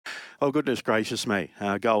Oh, goodness gracious me.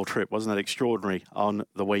 Gold Trip, wasn't that extraordinary on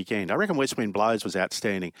the weekend? I reckon West Wind Blows was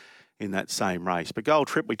outstanding in that same race. But Gold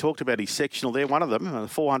Trip, we talked about his sectional there, one of them, the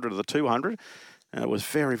 400 of the 200. Was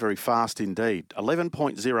very, very fast indeed,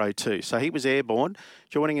 11.02. So he was airborne.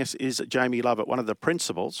 Joining us is Jamie Lovett, one of the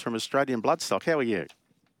principals from Australian Bloodstock. How are you?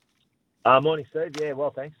 Morning, Steve. Yeah, well,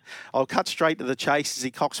 thanks. I'll cut straight to the chase. Is he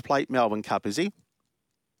Cox Plate Melbourne Cup, is he?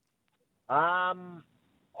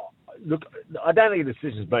 Look, I don't think a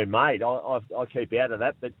decision's been made. I keep out of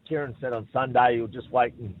that. But Kieran said on Sunday he'll just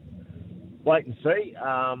wait and see.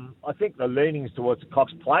 I think the leaning's towards the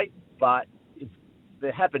Cox Plate, but if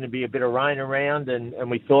there happened to be a bit of rain around and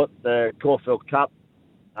we thought the Caulfield Cup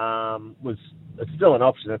it's still an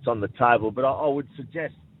option that's on the table, but I would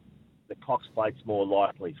suggest the Cox Plate's more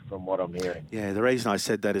likely from what I'm hearing. Yeah, the reason I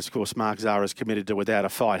said that is, of course, Mark Zara's committed to without a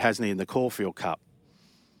fight, hasn't he, in the Caulfield Cup?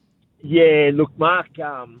 Yeah, look, Mark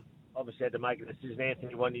obviously had to make a decision.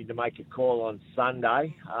 Anthony wanted to make a call on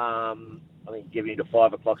Sunday. I think giving it to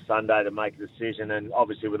 5 o'clock Sunday to make a decision, and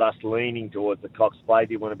obviously with us leaning towards the Cox Plate,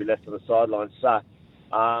 he want to be left on the sidelines. So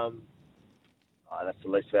that's the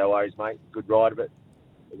least of our worries, mate. Good ride of it.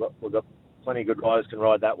 We've got plenty of good riders can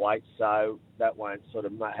ride that weight, so that won't sort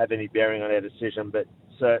of have any bearing on our decision. But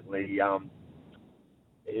certainly,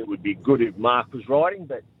 it would be good if Mark was riding,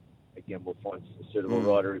 but again, we'll find a suitable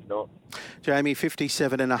rider if not. Jamie,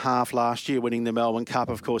 57.5 last year, winning the Melbourne Cup,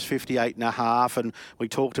 of course, 58.5. And we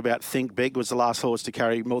talked about Think Big was the last horse to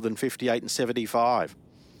carry more than 58 and 75.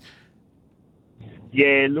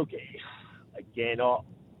 Yeah, look, again,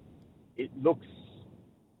 it looks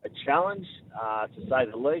a challenge, to say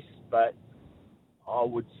the least, but I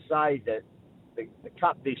would say that the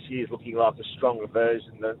Cup this year is looking like a stronger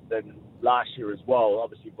version than last year as well.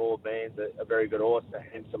 Obviously, Boardman's a very good horse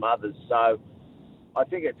and some others. So I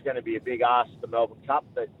think it's going to be a big ask, the Melbourne Cup,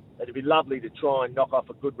 but it'd be lovely to try and knock off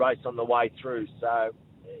a good race on the way through. So,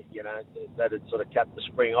 that'd sort of cap the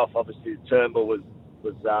spring off. Obviously, the Turnbull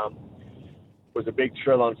was a big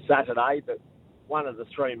thrill on Saturday, but one of the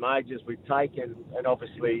three majors we've taken, and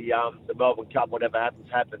obviously the Melbourne Cup, whatever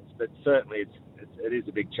happens. But certainly it is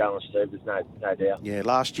a big challenge, Steve. There's no doubt. Yeah,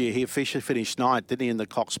 last year he officially finished ninth, didn't he, in the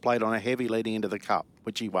Cox Plate on a heavy leading into the Cup,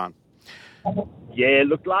 which he won. Yeah,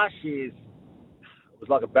 look, last year's it was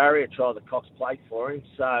like a barrier trial, the Cox Plate for him.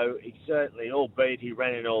 So he certainly, albeit he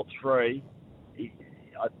ran in all three,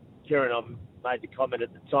 Kieran made the comment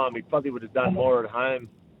at the time, he probably would have done more at home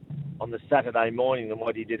on the Saturday morning than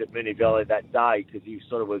what he did at Moonee Valley that day, because he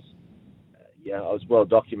sort of was, it was well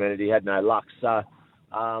documented, he had no luck. So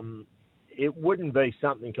it wouldn't be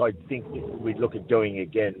something I think we'd look at doing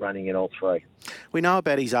again, running in all three. We know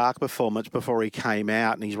about his ARC performance before he came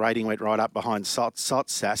out, and his rating went right up behind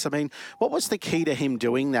Sotsas. I mean, what was the key to him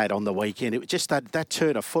doing that on the weekend? It was just that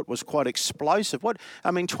turn of foot was quite explosive.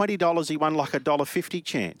 $20 he won like $1.50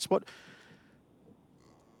 chance. What?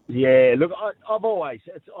 Yeah, look, I've always,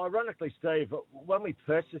 it's ironically, Steve, when we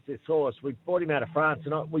purchased this horse, we bought him out of France,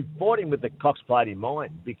 and we bought him with the Cox Plate in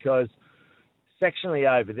mind, because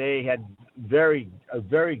sectionally over there, he had a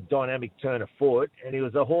very dynamic turn of foot, and he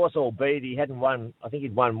was a horse, albeit he hadn't won. I think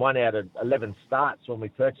he'd won 1 out of 11 starts when we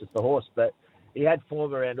purchased the horse, but he had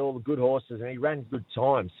form around all the good horses, and he ran good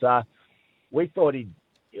times. So we thought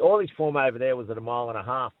all his form over there was at 1.5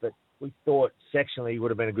 miles, but we thought sectionally he would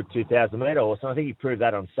have been a good 2,000-metre horse, and I think he proved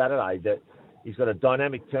that on Saturday, that he's got a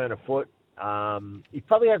dynamic turn of foot. He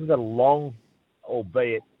probably hasn't got a long,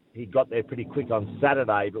 albeit he got there pretty quick on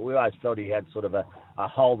Saturday, but we always felt he had sort of a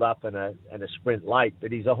hold-up and a sprint late.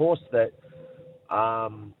 But he's a horse that,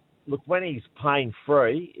 look, when he's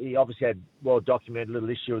pain-free, he obviously had well-documented little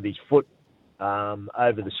issue with his foot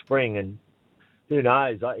over the spring, and who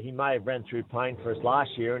knows, he may have ran through pain for us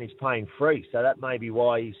last year, and he's pain-free, so that may be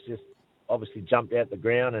why he's just obviously jumped out the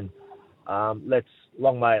ground, and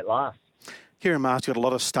long may it last. Kieran Mark's got a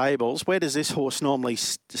lot of stables. Where does this horse normally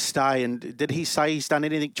stay? And did he say he's done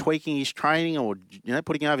anything tweaking his training, or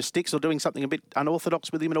putting over sticks, or doing something a bit unorthodox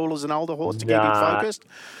with him at all as an older horse to keep him focused?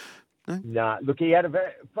 No. Look, he had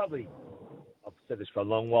probably, I've said this for a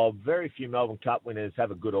long while, very few Melbourne Cup winners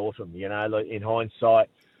have a good autumn. In hindsight,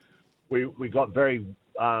 we got very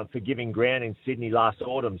forgiving ground in Sydney last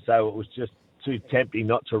autumn, so it was just too tempting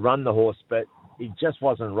not to run the horse, but he just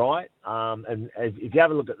wasn't right. And if you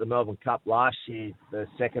have a look at the Melbourne Cup last year, the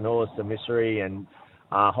second horse, the Mystery and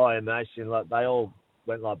High Emotion, they all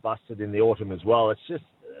went like busted in the autumn as well. It's just,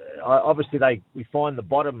 obviously we find the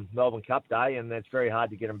bottom Melbourne Cup day, and it's very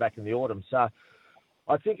hard to get them back in the autumn. So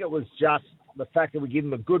I think it was just the fact that we give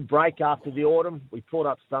him a good break after the autumn. We pulled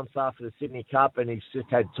up stumps after the Sydney Cup, and he's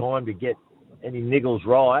just had time to get any niggles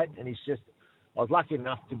right. And I was lucky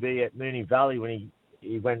enough to be at Moonee Valley when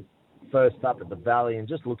he went first up at the Valley, and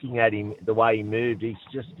just looking at him, the way he moved,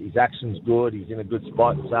 his action's good. He's in a good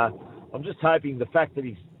spot. So I'm just hoping the fact that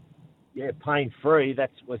he's pain free,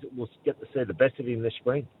 we'll get to see the best of him this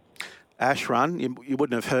spring. Ash Run, you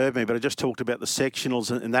wouldn't have heard me, but I just talked about the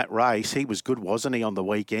sectionals in that race. He was good, wasn't he, on the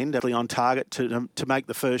weekend? Definitely on target to make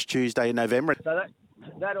the first Tuesday in November. So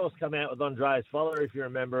that horse come out with Andreas Voller, if you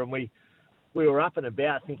remember, and we were up and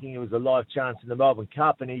about thinking it was a live chance in the Melbourne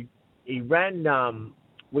Cup, and he ran.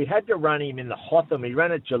 We had to run him in the Hotham. He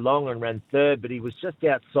ran at Geelong and ran third, but he was just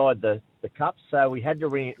outside the Cup, so we had to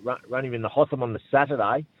run him in the Hotham on the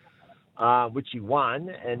Saturday. Which he won,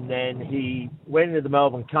 and then he went into the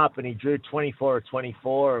Melbourne Cup and he drew 24 or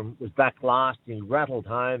 24 and was back last, and he rattled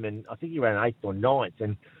home, and I think he ran 8th or 9th,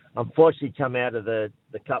 and unfortunately come out of the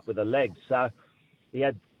Cup with a leg. So we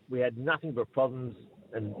had nothing but problems,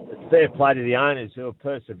 and it's fair play to the owners who have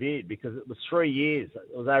persevered, because it was 3 years.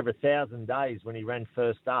 It was over 1,000 days when he ran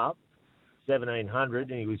first up,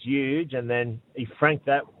 1,700, and he was huge, and then he franked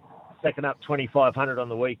that second up 2,500 on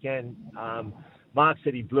the weekend. Mark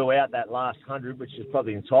said he blew out that last 100, which is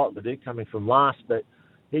probably entitled to do, coming from last, but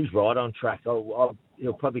he's right on track. He'll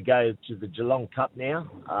probably go to the Geelong Cup now.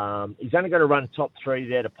 He's only got to run top 3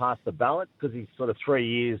 there to pass the ballot, because he's sort of 3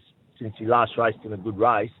 years since he last raced in a good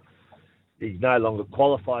race. He's no longer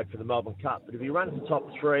qualified for the Melbourne Cup. But if he runs the top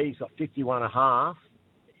 3, he's got 51.5.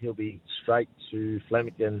 He'll be straight to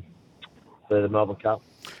Flemington for the Melbourne Cup.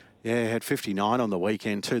 Yeah, he had 59 on the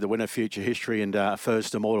weekend too. The winner, Future History, and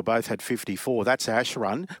First Immortal both had 54. That's Ash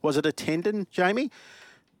Run. Was it a tendon, Jamie?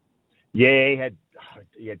 Yeah,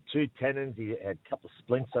 he had 2 tendons. He had a couple of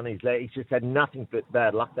splints on his leg. He's just had nothing but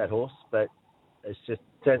bad luck, that horse. But it's just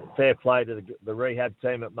fair play to the rehab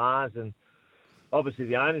team at Mars, and obviously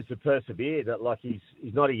the owners have persevered. Like he's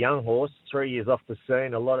not a young horse. 3 years off the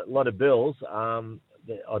scene, a lot of bills.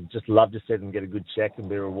 I'd just love to see them get a good check and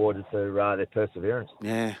be rewarded for their perseverance.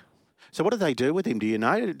 Yeah. So what did they do with him? Do you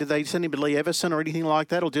know? Did they send him to Lee Everson or anything like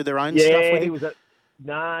that, or do their own stuff with him? He was at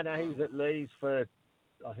Lee's for,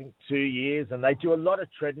 I think, 2 years, and they do a lot of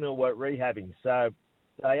treadmill work rehabbing. So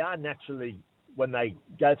they are naturally, when they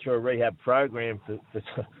go through a rehab program for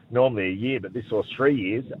normally a year, but this was 3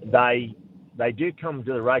 years, they do come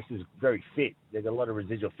to the races very fit. They've got a lot of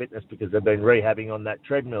residual fitness because they've been rehabbing on that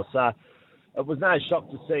treadmill. So it was no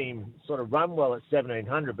shock to see him sort of run well at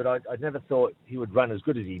 1,700, but I never thought he would run as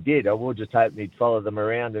good as he did. I was just hoping he'd follow them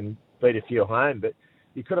around and beat a few home. But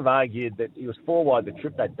you could have argued that he was 4 wide the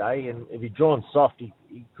trip that day, and if he'd drawn soft, he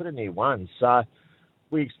could have near won. So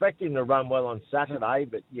we expect him to run well on Saturday,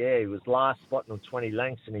 but yeah, he was last spotting on 20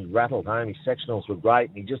 lengths, and he rattled home. His sectionals were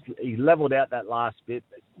great, and he levelled out that last bit.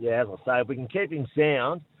 But yeah, as I say, if we can keep him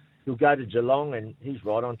sound, he'll go to Geelong, and he's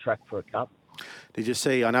right on track for a cup. Did you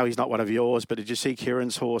see, I know he's not one of yours, but did you see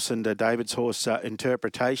Kieran's horse and David's horse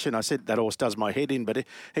interpretation? I said that horse does my head in, but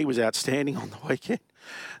he was outstanding on the weekend.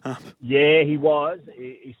 Yeah, he was.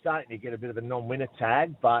 He's starting to get a bit of a non-winner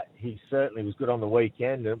tag, but he certainly was good on the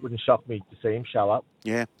weekend. It wouldn't shock me to see him show up.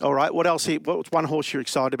 Yeah. All right. What else? What's one horse you're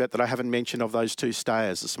excited about that I haven't mentioned of those 2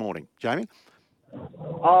 stayers this morning? Jamie?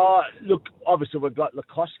 Look, obviously we've got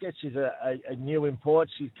Lakoshka. She's a new import.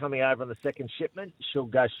 She's coming over on the second shipment. She'll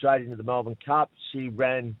go straight into the Melbourne Cup.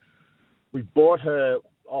 We bought her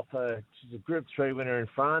off she's a Group 3 winner in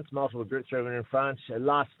France, multiple Group 3 winner in France. Her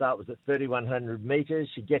last start was at 3,100 metres.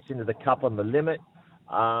 She gets into the Cup on the limit.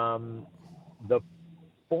 The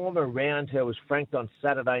form around her was franked on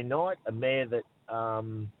Saturday night, a mare that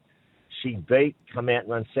she beat, come out and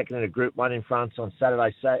run second in a Group 1 in France on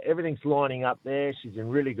Saturday. So everything's lining up there. She's in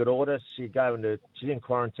really good order. She's in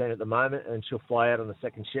quarantine at the moment, and she'll fly out on the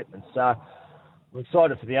second shipment. So I'm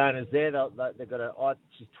excited for the owners there. They've got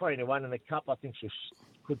she's 20-1 in the Cup. I think she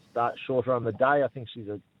could start shorter on the day. I think she's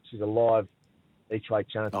a live each way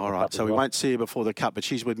chance. All right, so we won't see her before the Cup, but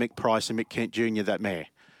she's with Mick Price and Mick Kent Jr., that mare.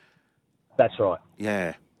 That's right.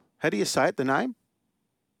 Yeah. How do you say it, the name?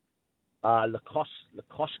 Lakoshka,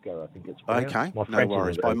 I think it's pronounced. Okay, no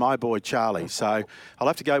worries. By my boy Charlie. So I'll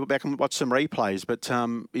have to go back and watch some replays. But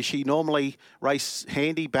is she normally race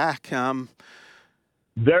handy back?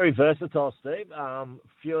 Very versatile, Steve. A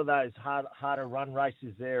few of those harder run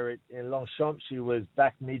races there in Longchamp, she was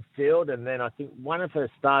back midfield, and then I think one of her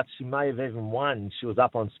starts she may have even won. She was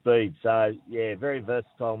up on speed. So yeah, very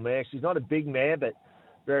versatile mare. She's not a big mare, but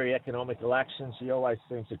very economical action. She always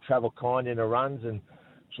seems to travel kind in her runs, and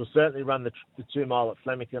she'll certainly run the 2 mile at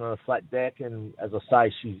Flemington on a flat deck, and as I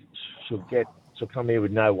say, she'll come here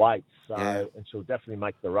with no weights, and she'll definitely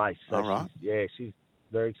make the race. So all right. She's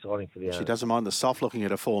very exciting for the owners. She doesn't mind the soft looking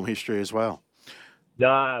at her form history as well.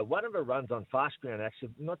 No, one of her runs on fast ground, actually,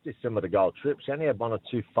 not dissimilar to Gold Trip. She only had 1 or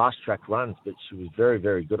 2 fast-track runs, but she was very,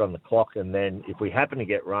 very good on the clock. And then if we happen to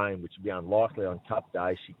get rain, which would be unlikely on Cup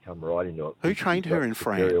Day, she'd come right into it. Who trained her in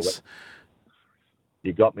France?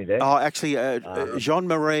 You got me there. Oh, actually,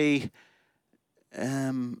 Jean-Marie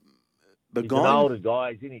He's an older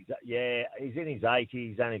guy. He's in his 80s.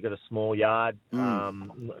 He's only got a small yard.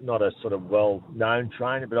 Not a sort of well-known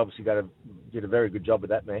trainer, but obviously did a very good job with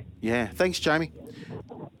that, man. Yeah. Thanks, Jamie.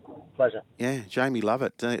 Pleasure. Yeah, Jamie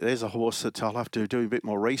Lovett. There's a horse that I'll have to do a bit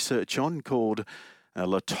more research on called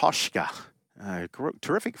Latoshka.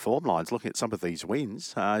 Terrific form lines looking at some of these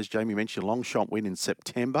wins. As Jamie mentioned, a long shot win in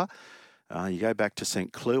September. You go back to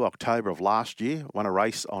St. Cloud, October of last year, won a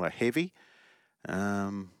race on a heavy.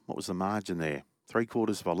 What was the margin there?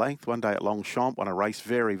 3/4 of a length. One day at Longchamp, won a race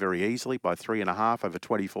very, very easily by 3.5 over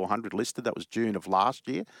 2,400 listed. That was June of last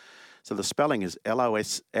year. So the spelling is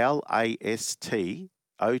Lastotchka.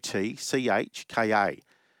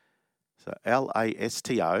 So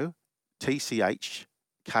Lastotchka,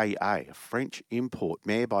 a French import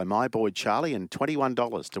mare by my boy Charlie, and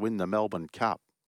 $21 to win the Melbourne Cup.